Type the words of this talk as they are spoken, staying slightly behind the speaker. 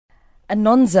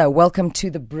Anonza, welcome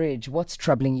to The Bridge. What's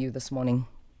troubling you this morning?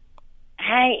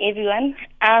 Hi, everyone.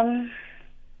 I'm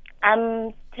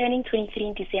turning 23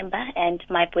 in December, and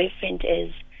my boyfriend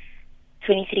is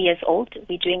 23 years old.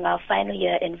 We're doing our final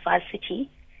year in varsity,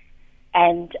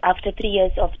 and after 3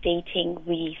 years of dating,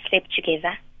 we slept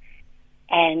together,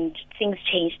 and things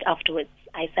changed afterwards.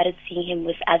 I started seeing him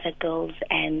with other girls,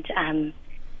 and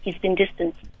he's been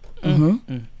distant.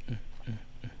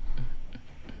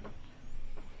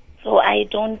 So I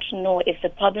don't know if the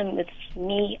problem with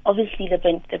me, obviously the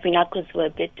pinacles were a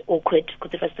bit awkward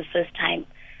because it was the first time,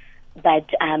 but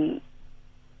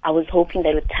I was hoping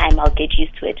that with time I'll get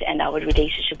used to it and our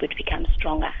relationship would become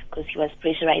stronger because he was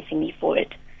pressurizing me for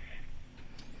it.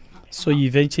 So you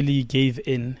eventually gave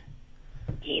in?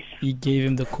 Yes. You gave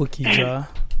him the cookie jar,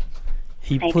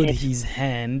 he put his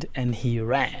hand and he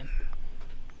ran.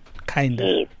 Kinda.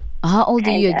 Yes. How old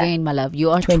are you again, my love?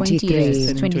 You are 20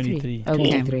 years. 23.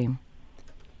 Okay. 23.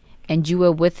 And you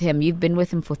were with him. You've been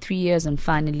with him for 3 years, and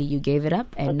finally you gave it up.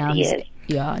 And now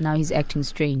now he's acting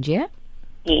strange. Yeah.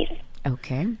 Yes.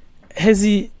 Okay. Has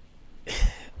he?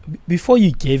 Before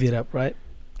you gave it up, right?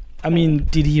 I mean,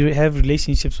 did he have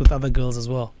relationships with other girls as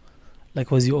well? Like,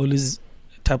 was he always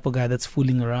the type of guy that's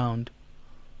fooling around?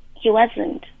 He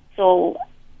wasn't. So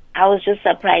I was just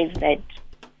surprised that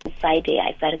Friday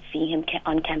I started seeing him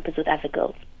on campus with other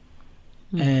girls.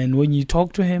 And when you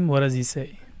talk to him, what does he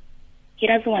say? He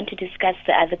doesn't want to discuss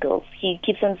the other girls. He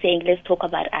keeps on saying, let's talk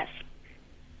about us.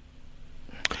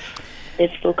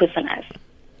 Let's focus on us.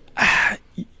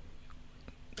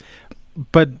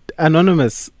 But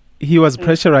Anonymous, he was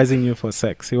pressurizing you for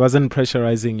sex. He wasn't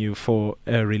pressurizing you for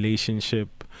a relationship.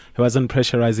 He wasn't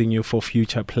pressurizing you for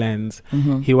future plans.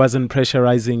 He wasn't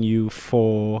pressurizing you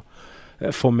for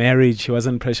marriage. He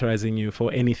wasn't pressurizing you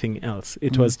for anything else.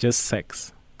 It was just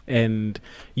sex. And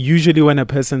usually when a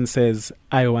person says,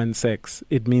 I want sex,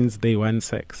 it means they want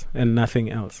sex and nothing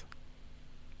else.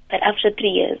 But after 3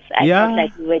 years, I felt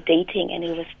like we were dating and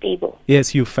it was stable.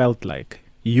 Yes, you felt like.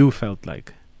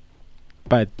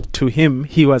 But to him,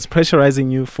 he was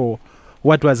pressurizing you for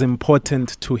what was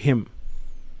important to him.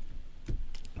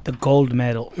 The gold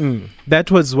medal. That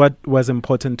was what was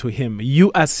important to him.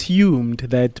 You assumed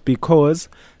that because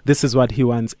this is what he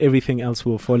wants, everything else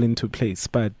will fall into place.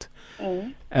 But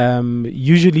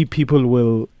usually people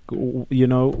will,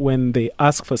 when they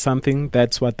ask for something,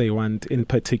 that's what they want in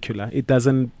particular. It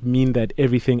doesn't mean that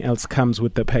everything else comes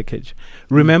with the package.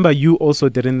 Remember, you also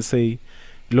didn't say,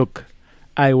 look,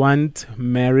 I want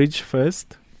marriage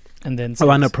first. And then I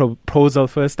want a proposal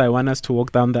first. I want us to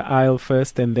walk down the aisle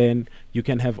first, and then you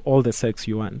can have all the sex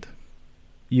you want.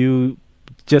 You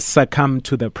just succumb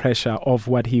to the pressure of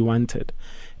what he wanted.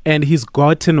 And he's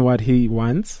gotten what he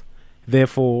wants.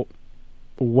 Therefore,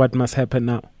 what must happen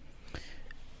now?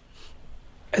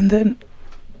 And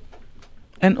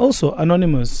also,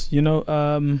 Anonymous, you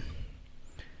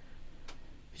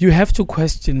have to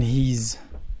question his...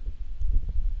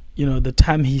 the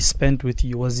time he spent with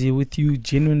you. Was he with you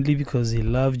genuinely because he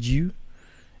loved you?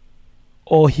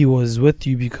 Or he was with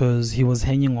you because he was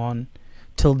hanging on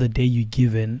till the day you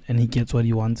give in and he gets what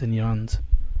he wants and he runs?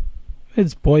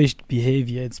 It's boyish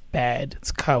behavior. It's bad.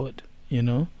 It's coward,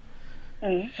 It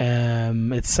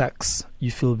sucks. You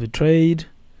feel betrayed.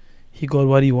 He got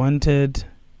what he wanted.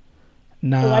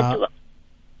 Now,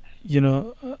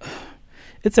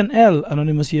 it's an L,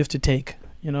 Anonymous, you have to take,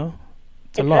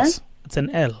 It's a loss. It's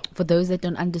an L. For those that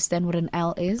don't understand what an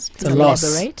L is, please elaborate.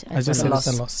 Elaborate. I just said it's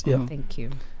a loss. Yeah. Thank you.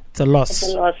 It's a loss.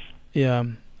 It's a loss. Yeah.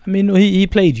 I mean, he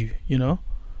played you, You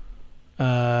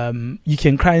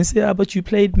can cry and say, but you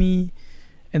played me.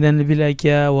 And then he'll be like,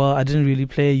 yeah, well, I didn't really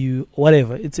play you.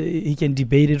 Whatever. He can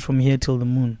debate it from here till the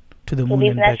moon. To the moon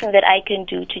and back. There's nothing that I can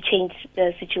do to change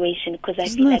the situation because I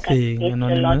feel like I've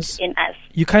invested a lot in us.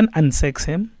 You can't unsex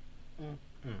him.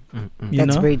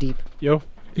 That's very deep.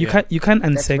 You can't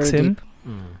unsex him.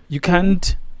 You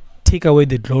can't take away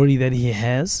the glory that he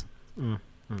has.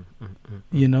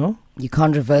 You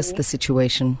can't reverse the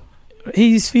situation.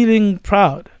 He's feeling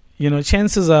proud.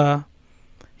 Chances are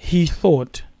he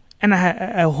thought, and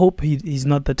I hope he's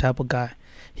not the type of guy.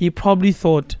 He probably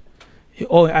thought,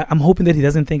 I'm hoping that he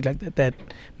doesn't think like that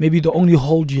maybe the only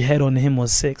hold you had on him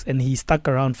was sex and he stuck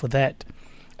around for that.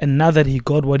 And now that he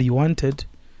got what he wanted,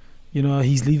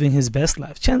 he's living his best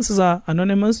life. Chances are,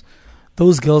 Anonymous,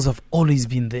 those girls have always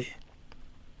been there.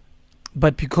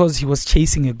 But because he was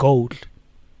chasing a gold,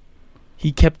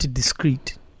 he kept it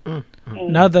discreet.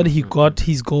 Now that he got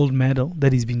his gold medal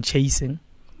that he's been chasing,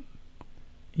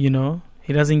 he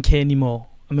doesn't care anymore.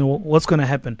 I mean, what's going to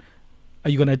happen? Are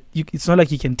you going to... It's not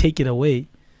like you can take it away.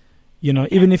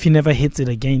 Even if he never hits it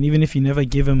again, even if you never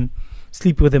give him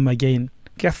sleep with him again.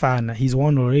 Kafana, he's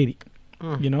won already.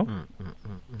 You know?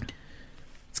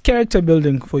 It's character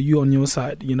building for you on your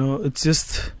side, you know. It's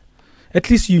just, at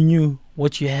least you knew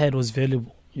what you had was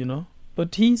valuable, you know.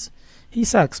 But he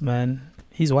sucks, man.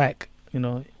 He's whack, you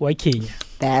know. Why Kenya?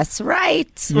 That's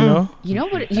right. You know? You know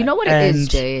what it is,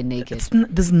 Jay and Naked.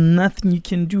 There's nothing you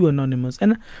can do, Anonymous.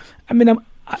 And I mean,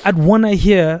 I'd want to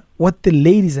hear what the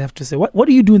ladies have to say. What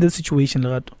do you do in that situation,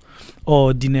 Lerato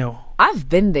or Dineo? I've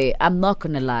been there. I'm not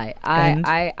gonna lie.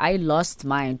 I lost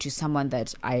mine to someone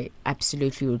that I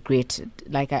absolutely regretted.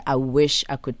 Like I wish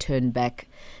I could turn back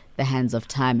the hands of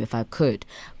time if I could.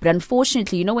 But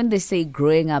unfortunately, you know when they say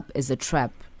growing up is a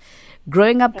trap,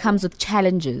 growing up comes with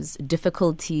challenges,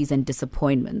 difficulties, and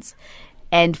disappointments.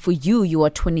 And for you are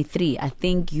 23. I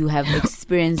think you have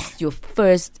experienced your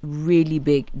first really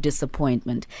big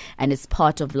disappointment, and it's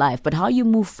part of life. But how you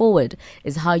move forward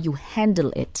is how you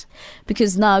handle it.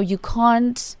 Because now you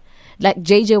can't, like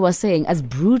JJ was saying, as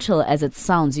brutal as it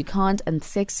sounds, you can't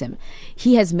unsex him.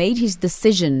 He has made his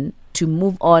decision to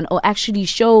move on or actually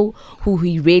show who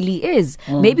he really is.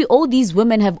 Maybe all these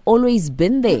women have always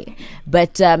been there,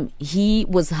 but he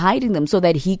was hiding them so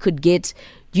that he could get,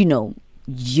 you know,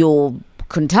 your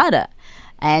Kuntada.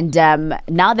 And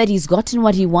now that he's gotten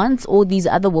what he wants, all these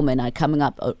other women are coming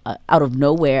up out of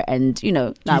nowhere. And, you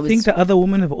know, do you think the other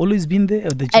women have always been there?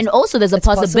 Or and also there's a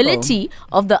possibility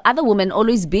of the other woman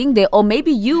always being there. Or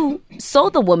maybe you saw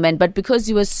the woman, but because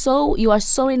you are so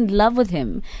in love with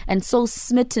him and so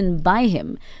smitten by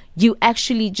him, you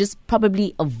actually just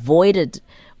probably avoided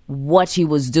what he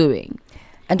was doing.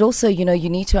 And also, you know, you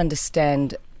need to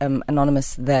understand,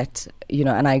 Anonymous, that, you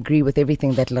know, and I agree with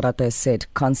everything that Lerato has said,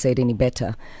 can't say it any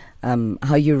better.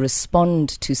 How you respond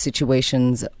to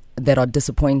situations that are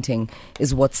disappointing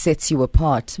is what sets you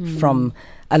apart from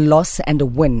a loss and a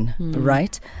win,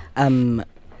 right?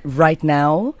 Right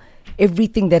now,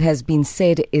 everything that has been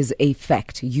said is a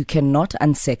fact. You cannot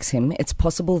unsex him. It's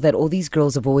possible that all these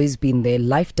girls have always been there.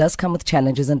 Life does come with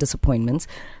challenges and disappointments.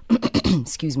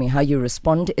 Excuse me. How you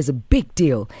respond is a big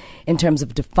deal in terms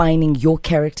of defining your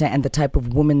character and the type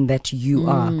of woman that you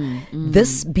are.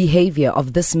 This behavior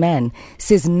of this man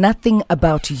says nothing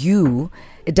about you.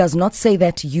 It does not say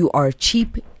that you are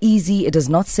cheap, easy. It does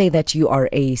not say that you are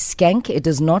a skank. It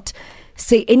does not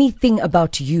say anything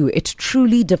about you. It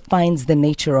truly defines the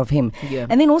nature of him. Yeah.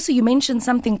 And then also you mentioned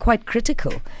something quite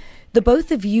critical. The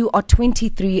both of you are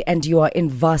 23 and you are in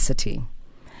varsity.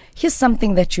 Here's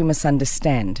something that you must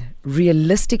understand.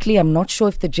 Realistically, I'm not sure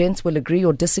if the gents will agree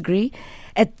or disagree.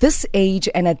 At this age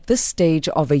and at this stage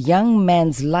of a young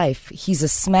man's life, he's a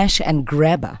smash and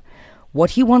grabber.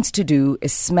 What he wants to do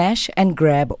is smash and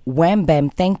grab, wham bam,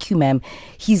 thank you ma'am.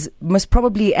 He's most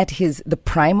probably at the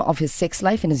prime of his sex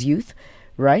life in his youth,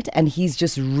 right? And he's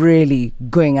just really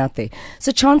going out there.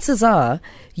 So chances are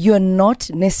you're not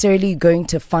necessarily going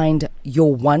to find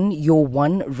your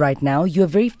one right now. You're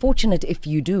very fortunate if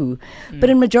you do. But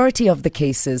in majority of the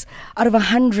cases, out of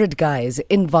 100 guys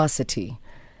in varsity,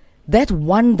 that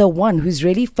the one who's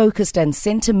really focused and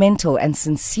sentimental and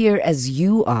sincere as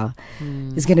you are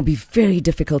is going to be very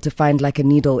difficult to find, like a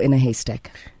needle in a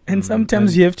haystack. And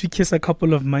sometimes you have to kiss a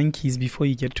couple of monkeys before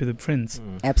you get to the prince.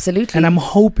 Absolutely. And I'm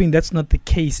hoping that's not the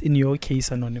case in your case,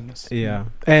 Anonymous. Yeah.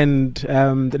 And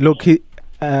look,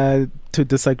 to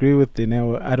disagree with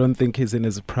Dineo, I don't think he's in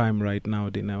his prime right now,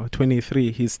 Dineo.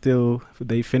 23,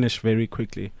 they finish very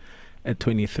quickly at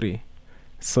 23.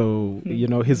 So, you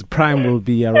know, his prime will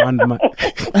be around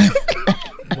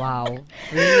Wow.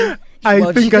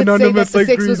 I think Anonymous agrees.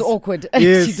 Sex was awkward.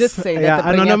 Yes. She did say that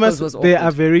the Anonymous, was awkward. they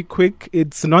are very quick.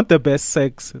 It's not the best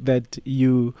sex that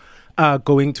you are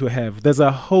going to have. There's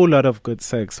a whole lot of good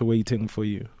sex waiting for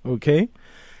you, okay?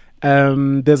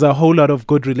 There's a whole lot of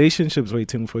good relationships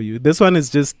waiting for you. This one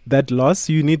is just that loss.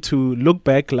 You need to look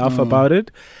back, laugh about it,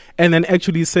 and then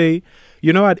actually say,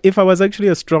 you know what, if I was actually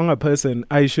a stronger person,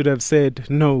 I should have said,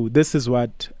 no, this is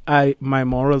what my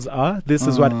morals are. This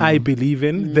is what I believe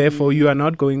in. Therefore, you are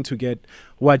not going to get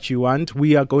what you want.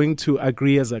 We are going to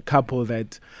agree as a couple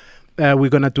that we're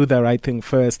going to do the right thing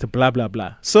first, blah, blah,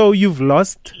 blah. So you've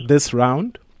lost this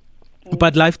round,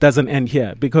 but life doesn't end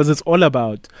here because it's all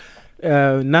about,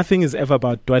 nothing is ever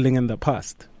about dwelling in the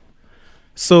past.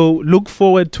 So look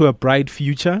forward to a bright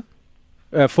future.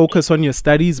 Focus on your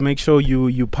studies. Make sure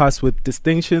you pass with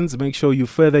distinctions. Make sure you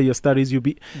further your studies.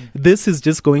 This is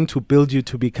just going to build you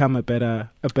to become a better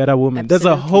woman. Absolutely. There's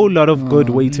a whole lot of good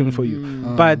waiting for you.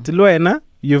 But Luena,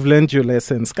 you've learned your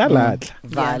lessons. Kaladla.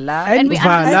 Vala. And we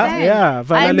understand. Yeah,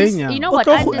 I understand. Vala. You know what?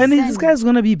 I and understand. this guy's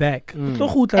gonna be back. And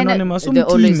Anonymous. they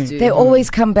always do. They always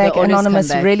come back, They always Anonymous.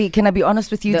 come back. Really, can I be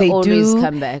honest with you? They They always do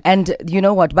come back. And you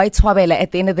know what? By Twabela,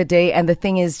 at the end of the day, and the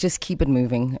thing is, just keep it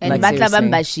moving. And like, seriously.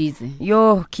 Batlabambashize.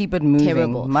 Yo, keep it moving.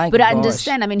 Terrible. My But I gosh.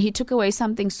 understand. I mean, he took away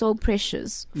something so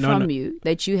precious from you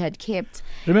that you had kept.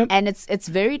 Remember, And it's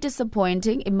very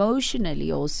disappointing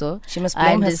emotionally also. She must I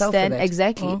blame herself for understand that.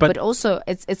 exactly. But also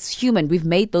it's human. We've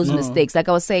made those mistakes. Like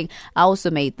I was saying, I also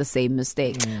made the same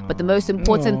mistake. But the most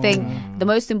important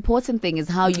thing is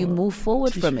how you move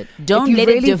forward from it. Don't if you let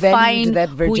really it define valued that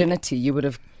who you- virginity, you would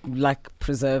have like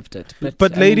preserved it. But I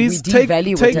mean, ladies, we take-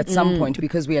 devalue take- it at some point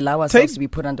because we allow ourselves to be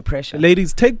put under pressure.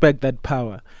 Ladies, take back that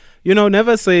power. You know,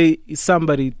 never say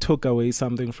somebody took away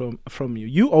something from you.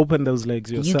 You opened those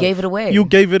legs yourself. You gave it away. You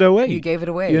gave it away. You gave it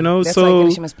away. You know, that's so why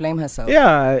she must blame herself.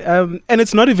 yeah, and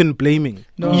it's not even blaming.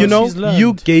 No, you know, she's learned.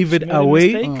 you gave it She made a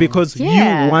away mistake. because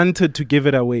Yeah. you wanted to give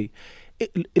it away.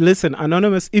 Listen,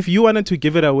 Anonymous, if you wanted to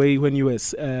give it away when you were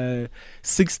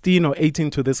 16 or 18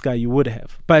 to this guy, you would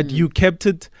have. But you kept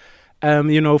it,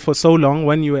 you know, for so long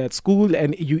when you were at school,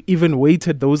 and you even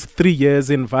waited those 3 years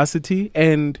in varsity,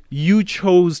 and you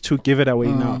chose to give it away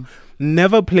now.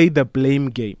 Never play the blame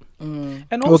game.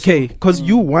 and also, Okay, because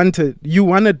you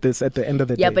wanted this at the end of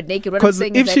the day. Yeah, but naked. What I'm Because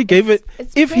saying if is she that gave it,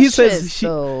 it's if he says precious, she,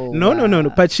 though. no,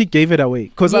 but she gave it away.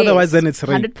 Because otherwise, then it's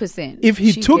rape. 100%. If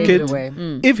he She took gave it, it away.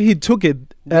 if he took it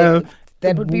Then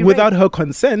that would be without rape. her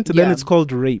consent, then Yeah. it's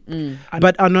called rape.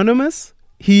 But Anonymous,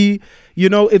 he, you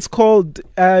know, it's called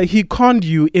he conned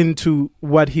you into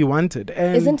what he wanted.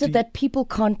 And Isn't it that people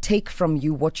can't take from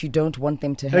you what you don't want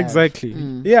them to have? exactly?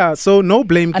 Yeah. So no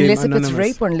blame game. Unless if Anonymous. it's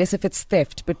rape or unless if it's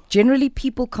theft. But generally,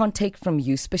 people can't take from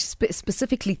you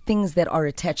specifically things that are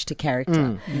attached to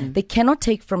character. They cannot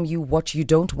take from you what you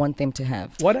don't want them to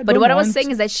have. what I But don't what I was want-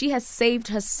 saying is that she has saved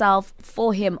herself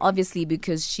for him, obviously,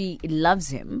 because she loves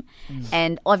him,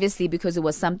 and obviously because it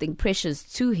was something precious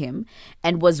to him,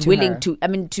 and was willing her. to. I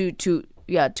mean, to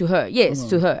her, yes,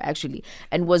 to her actually,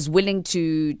 and was willing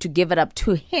to give it up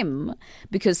to him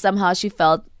because somehow she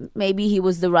felt maybe he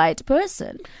was the right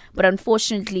person, but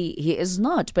unfortunately he is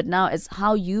not. But now it's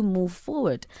how you move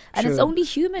forward, and it's only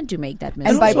human to make that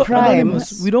mistake. And by Also, prime-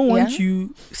 Anonymous, we don't want Yeah?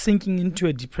 you sinking into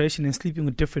a depression and sleeping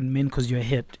with different men because you're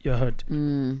hurt.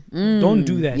 Don't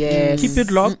do that. Yes. Keep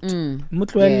it locked.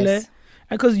 Mutlwelle. Yes.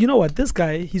 Because you know what, this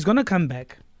guy, he's gonna come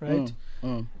back, right?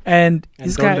 Mm. And And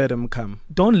this don't guy, let him come.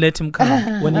 don't let him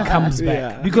come when he comes back.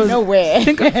 Yeah. Because No way.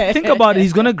 think about it.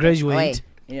 He's gonna graduate, Wait.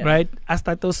 Yeah. right?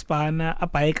 Astato spana,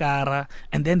 apaekara,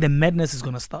 and then the madness is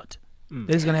gonna start. Then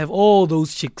he's gonna have all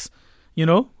those chicks, you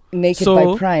know. Naked So-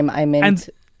 by prime, I meant and-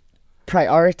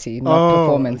 priority, not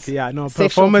performance. Yeah, no, Sexual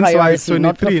performance wise priority,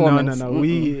 not 23. No.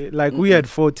 performance. We had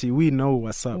 40. We know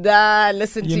what's up.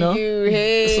 Listen You to know? you.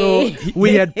 Hey. So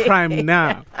We had prime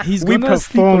now. he's we gonna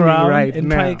sleep performing around right and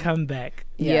now. try to come back.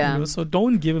 Yeah. You know? So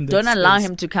don't give him that Don't allow space.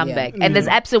 him to come Yeah. back. And there's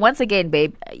once again,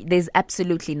 babe, there's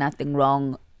absolutely nothing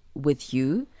wrong with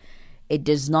you. It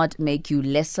does not make you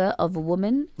lesser of a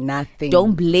woman. Nothing.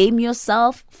 Don't blame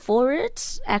yourself for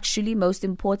it. Actually, most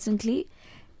importantly,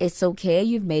 it's okay.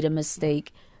 You've made a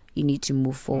mistake. You need to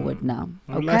move forward now.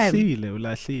 Okay.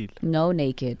 Ulahlile. No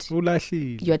naked.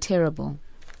 Ulahlile. You're terrible.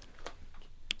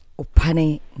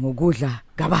 Uphane ngokudla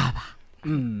kababa.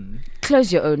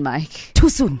 Close your own mic. Too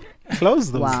soon.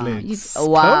 Close those Wow. legs.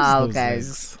 Wow, Close those guys.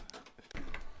 legs.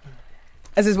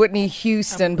 This is Whitney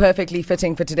Houston, perfectly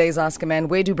fitting for today's Ask a Man.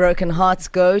 Where do broken hearts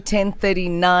go?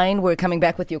 10:39. We're coming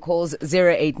back with your calls.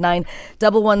 089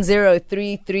 110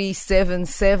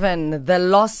 3377. The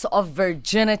loss of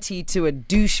virginity to a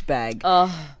douchebag.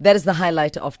 Oh, That is the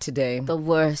highlight of today. the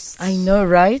worst. I know,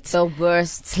 right? The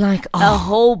worst. It's like, A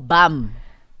whole bum.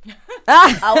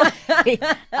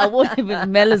 I won't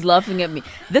even. Mel is laughing at me.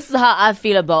 This is how I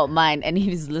feel about mine, and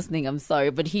he's listening. I'm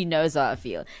sorry, but he knows how I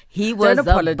feel. He was don't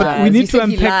a apologize. bum. We need You to said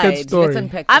he unpack that lied. story. Let's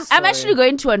unpack the I'm story. actually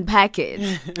going to unpack it,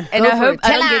 and Go I for hope it.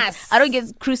 Tell I us. don't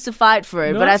get crucified for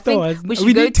it. No, but I think afterwards. we should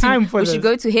We go need time for we this. should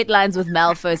go to headlines with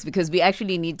Mel first because we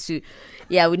actually need to.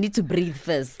 Yeah, we need to breathe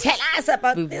first. Tell us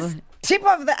about this tip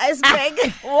of the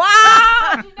iceberg.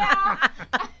 Wow!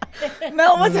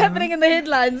 Mel, what's happening in the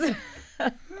headlines?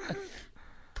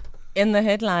 In the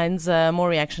headlines, more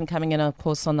reaction coming in, of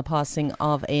course, on the passing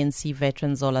of ANC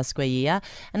veteran Zola Skweyiya.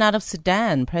 And out of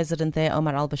Sudan, President there,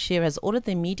 Omar al-Bashir, has ordered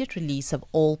the immediate release of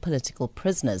all political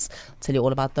prisoners. I'll tell you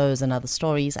all about those and other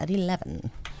stories at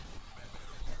 11.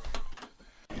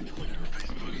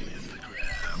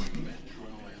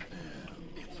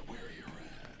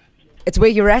 It's Where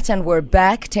You're At, and we're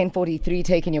back. 10:43,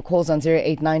 taking your calls on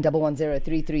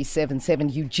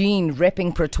 089-110-3377. Eugene,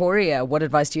 repping Pretoria. What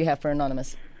advice do you have for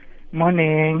Anonymous?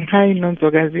 Morning. Hi,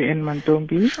 Nonzogazi and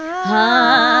Mantombi.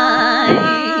 Hi.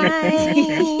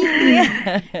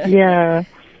 Yeah.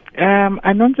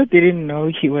 Anonzo didn't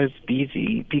know he was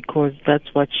busy because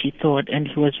that's what she thought, and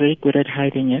he was very good at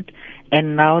hiding it.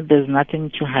 And now there's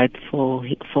nothing to hide for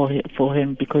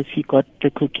him because he got the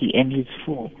cookie and he's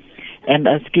full. And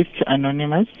as gift to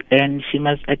Anonymous, and she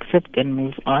must accept and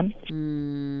move on.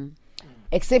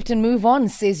 Accept and move on,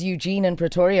 says Eugene in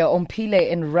Pretoria. Ompile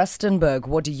in Rustenburg.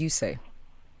 What do you say?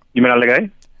 You mean guy?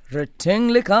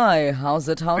 Retinglikai. How's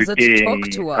it? Talk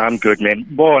to us. I'm good, man.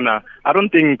 Bona, I don't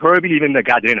think, probably even the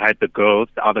guy didn't hide the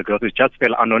other girls. It just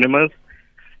felt anonymous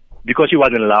because she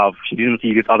was in love. She didn't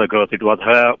see these other girls. It was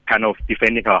her kind of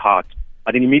defending her heart.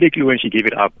 But then immediately when she gave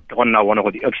it up,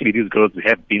 actually these girls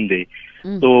have been there.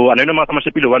 So anonymous,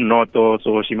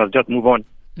 so she must just move on.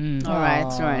 All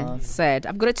right. Sad.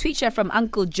 I've got a tweet here from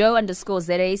Uncle Joe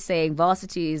 _ZA saying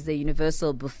varsity is the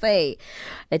universal buffet.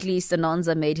 At least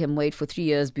Anonza made him wait for 3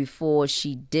 years before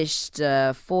she dished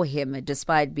for him.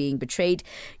 Despite being betrayed,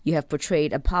 you have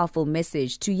portrayed a powerful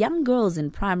message to young girls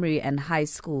in primary and high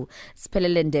school.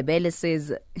 Spelele Ndebele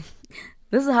says,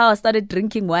 this is how I started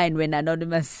drinking wine when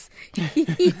Anonymous. Yeah.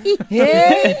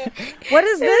 What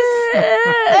is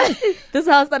this? This is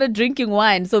how I started drinking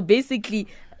wine. So basically,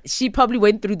 she probably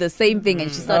went through the same thing and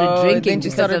she started drinking. Then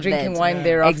she started drinking wine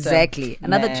thereafter. Exactly.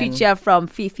 Another tweet here from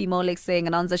Fifi Molek saying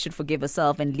Anonza should forgive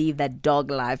herself and leave that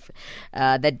dog life.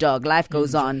 Life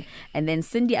goes on. And then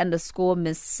Cindy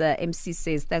 _Miss MC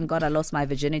says, thank God I lost my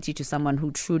virginity to someone who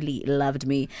truly loved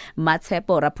me.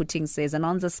 Matsepo Raputing says,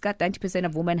 Anonza Skat, 90%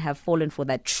 of women have fallen for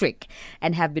that trick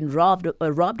and have been robbed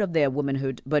of their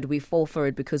womanhood, but we fall for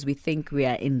it because we think we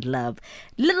are in love.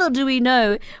 Little do we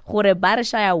know, Hore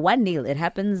Barashaya 1-0. It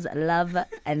happens, love,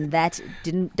 and that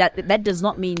does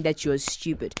not mean that you're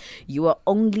stupid. You are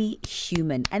only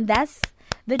human, and that's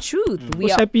the truth.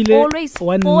 We are always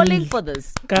falling for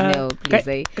this. No, please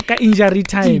say injury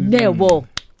time.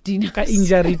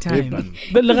 Injury time.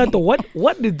 But Lerato,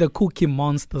 what did the Cookie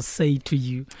Monster say to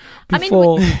you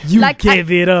before you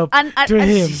gave it up to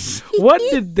him? What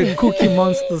did the Cookie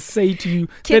Monster say to you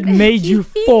that made you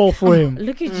fall for him?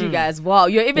 Look at you guys. Wow,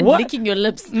 you're even licking your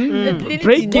lips.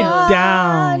 Break it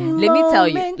down. Let me tell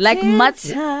you, like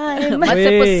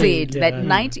Matsepo said, that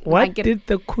 90. What did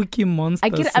the Cookie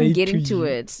Monster say I'm getting to you?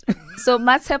 It. So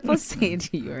Matsepo said,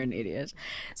 you're an idiot.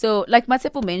 So like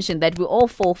Matsepo mentioned that we all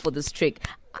fall for this trick.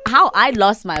 How I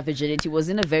lost my virginity was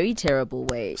in a very terrible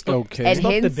way. Okay. And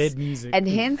Stop hence, the bed music. And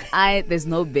hence there's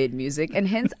no bed music. And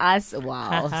hence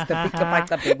wow. It's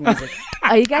the bed music.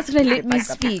 Are you guys going to let me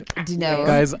speak? No.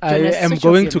 Guys, I am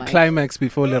going to climax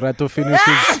before Lerato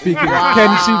finishes speaking. Wow.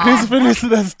 Can she please finish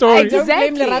the story? Don't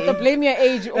blame Lerato, blame your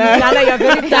age. You're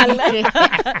very dull.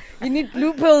 You need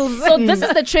blue pills. So this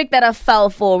is the trick that I fell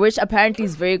for, which apparently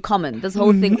is very common. This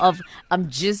whole thing of I'm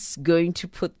just going to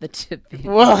put the tip in.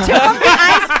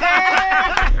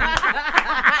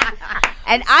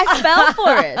 And I fell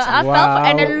for it.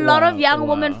 And a lot of young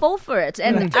women fall for it.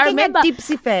 And I remember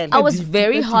I was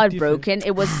very heartbroken.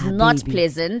 It was not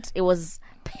pleasant. It was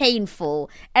painful.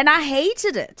 And I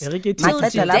hated it. Till today.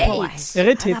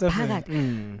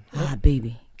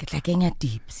 Baby. But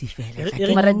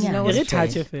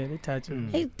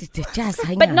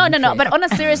no. But on a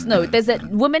serious note,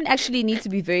 women actually need to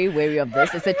be very wary of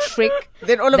this. It's a trick.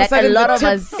 Then all of a sudden, a lot of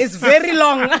us. It's very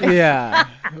long. Yeah.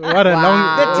 What a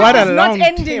long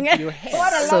ending.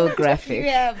 So graphic.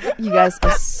 You guys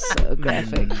are so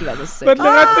graphic. You guys are so. But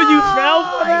Lerato, you fell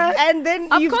for that. And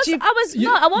then of course,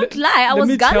 I won't lie. I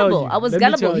was gullible.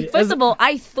 First of all,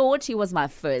 I thought he was my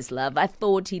first love. I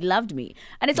thought he loved me,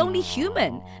 and it's only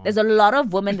human. There's a lot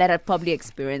of women that have probably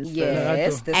experienced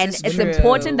this. And it's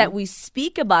important that we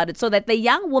speak about it so that the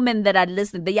young women that are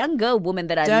listening, the young girl women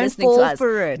that are listening to us,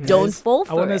 don't fall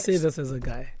for it. I want to say this as a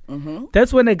guy. Mm-hmm.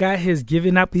 That's when a guy has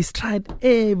given up. He's tried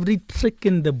every trick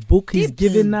in the book. He's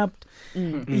given up.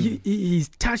 Mm-hmm. He's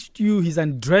touched you. He's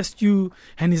undressed you.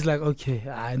 And he's like, okay,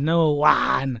 I know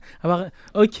one.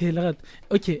 Okay, at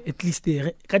least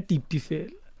they got deep. Just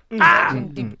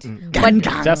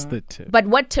the tip. But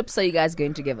what tips are you guys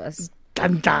going to give us?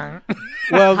 Well,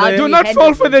 do not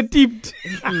fall for the tip.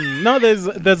 No,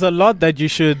 there's a lot that you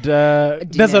should.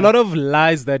 There's a lot of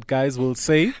lies that guys will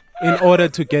say in order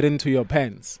to get into your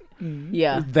pants.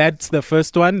 Yeah, that's the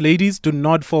first one. Ladies, do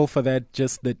not fall for that.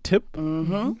 Just the tip.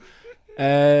 Mm-hmm.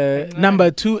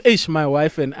 Number 2, my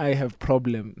wife and I have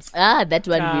problems. That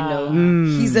one we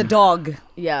know. He's a dog.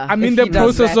 Yeah. I'm in If the he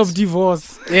does process that. of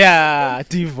divorce. Yeah,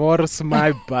 divorce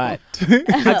my butt.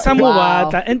 But Wow.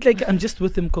 and like I'm just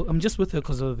with him. I'm just with her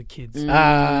because of the kids. We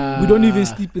We don't even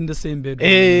sleep in the same bed.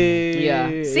 Yeah.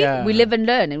 See, we live and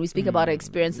learn, and we speak about our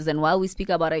experiences. And while we speak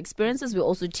about our experiences, we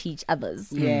also teach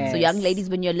others. Yes. So, young ladies,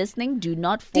 when you're listening, do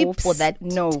not fall Tips? for that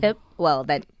No. tip. Well,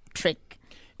 that trick.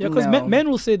 Yeah, because No. men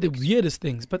will say the weirdest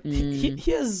things, but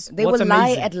here's They what's will lie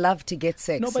amazing. at love to get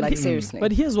sex. No, but like, he- seriously.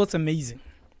 But here's what's amazing: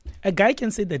 a guy can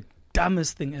say the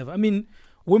dumbest thing ever. I mean,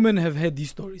 women have had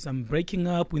these stories. I'm breaking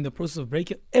up. We're in the process of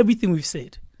breaking. Everything we've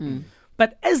said,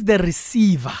 but as the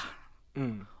receiver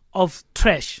of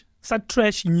trash, such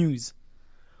trash news,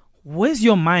 where's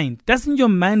your mind? Doesn't your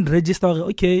mind register?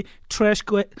 Okay, trash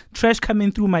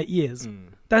coming through my ears.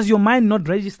 Does your mind not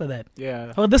register that?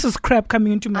 Yeah. Oh, this is crap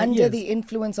coming into my Under ears. the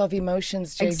influence of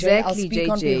emotions, JJ, I'll Exactly, speak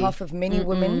on JJ. behalf of many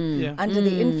women. Yeah. Under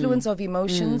the influence of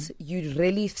emotions, you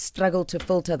really struggle to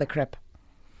filter the crap.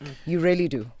 You really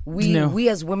do. We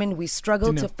as women, we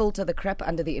struggle to filter the crap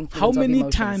under the influence How of many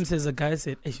emotions. times has a guy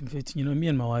said, "Hey, me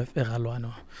and my wife,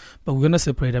 but we're gonna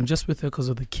separate. I'm just with her because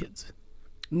of the kids."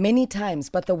 Many times,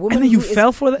 but the woman And then you who is-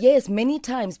 fell for that? Yes, many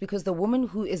times, because the woman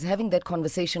who is having that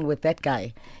conversation with that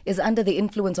guy is under the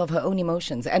influence of her own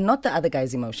emotions and not the other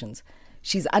guy's emotions.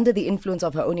 She's under the influence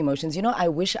of her own emotions. You know, I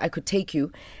wish I could take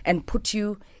you and put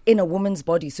you in a woman's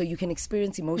body so you can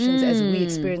experience emotions as we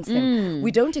experience them. We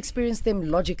don't experience them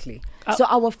logically. So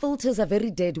our filters are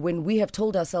very dead when we have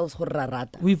told ourselves,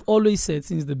 "Horrarata." We've always said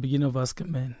since the beginning of Ask a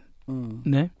Man,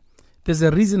 ne? There's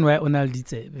a reason why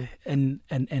Onaldite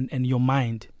and your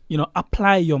mind,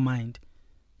 apply your mind.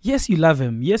 Yes, you love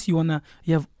him. Yes, you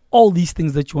have all these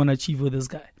things that you want to achieve with this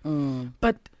guy.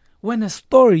 But when a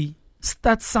story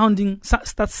starts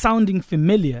sounding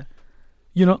familiar,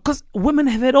 because women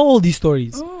have had all these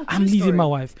stories. I'm leaving my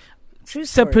wife. True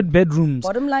story. Separate bedrooms.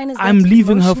 Bottom line is I'm that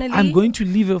leaving her. emotionally, I'm going to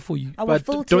leave her for you. our But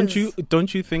filters,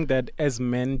 don't you think that as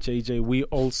men, JJ, we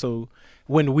also,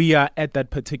 when we are at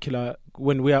that particular,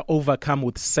 when we are overcome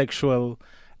with sexual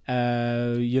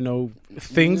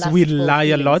things, we Lustful lie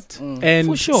a feelings. lot. And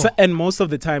For sure. and most of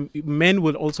the time men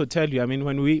will also tell you, I mean,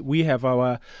 when we have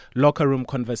our locker room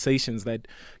conversations, that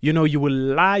you will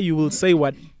lie, you will say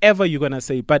whatever you're gonna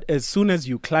say, but as soon as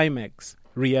you climax,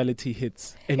 reality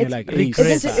hits and you're like, hey,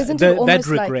 isn't it that almost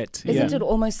regret. like, isn't it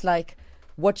almost like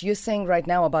what you're saying right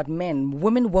now about men?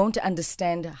 Women won't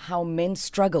understand how men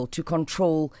struggle to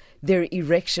control their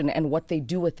erection and what they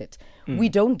do with it. We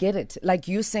don't get it. Like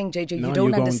you're saying, JJ, No, you don't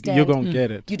you gon- understand. you gon'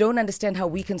 get it. You don't understand how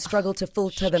we can struggle to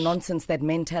filter the nonsense that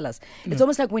men tell us. It's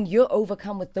almost like when you're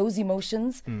overcome with those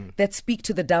emotions that speak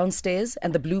to the downstairs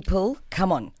and the blue pill, come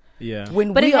on. Yeah.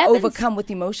 When But we it are happens- overcome with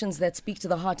emotions that speak to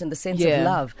the heart and the sense Yeah. of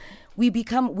love, we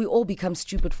all become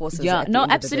stupid forces. Yeah, at the no,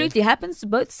 end of the day. absolutely. It happens to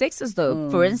both sexes, though.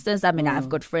 For instance, I mean, I've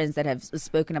got friends that have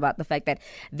spoken about the fact that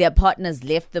their partners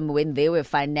left them when they were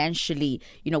financially,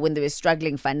 when they were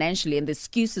struggling financially, and the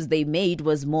excuses they made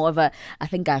was more of a, I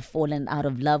think I've fallen out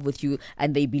of love with you,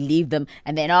 and they believed them.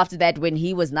 And then after that, when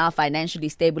he was now financially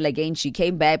stable again, she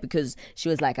came back because she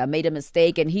was like, I made a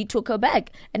mistake, and he took her back.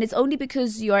 And it's only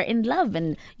because you are in love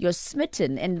and you're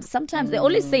smitten. And sometimes they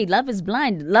always say love is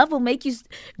blind. Love will make you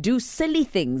do silly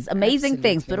things, amazing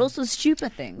things, but also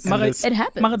stupid things. It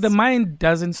happens. But the mind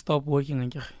doesn't stop working.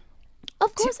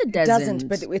 Of course it It doesn't. doesn't,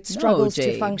 but it struggles No,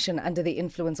 to Jay. function under the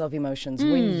influence of emotions.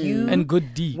 When you And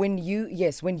good D. when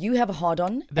you have a hard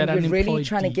on That and you're really unemployed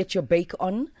trying to D. get your bake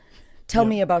on, tell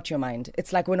me about your mind.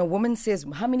 It's like when a woman says,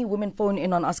 how many women phone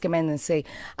in on Ask a Man and say,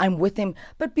 I'm with him,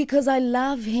 but because I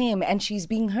love him, and she's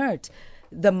being hurt.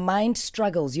 The mind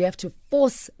struggles. You have to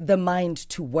force the mind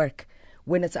to work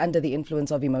when it's under the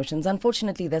influence of emotions.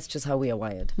 Unfortunately, that's just how we are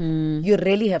wired. You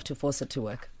really have to force it to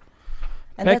work.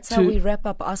 And Back that's how to- we wrap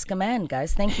up Ask a Man,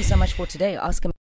 guys. Thank you so much for today. Ask a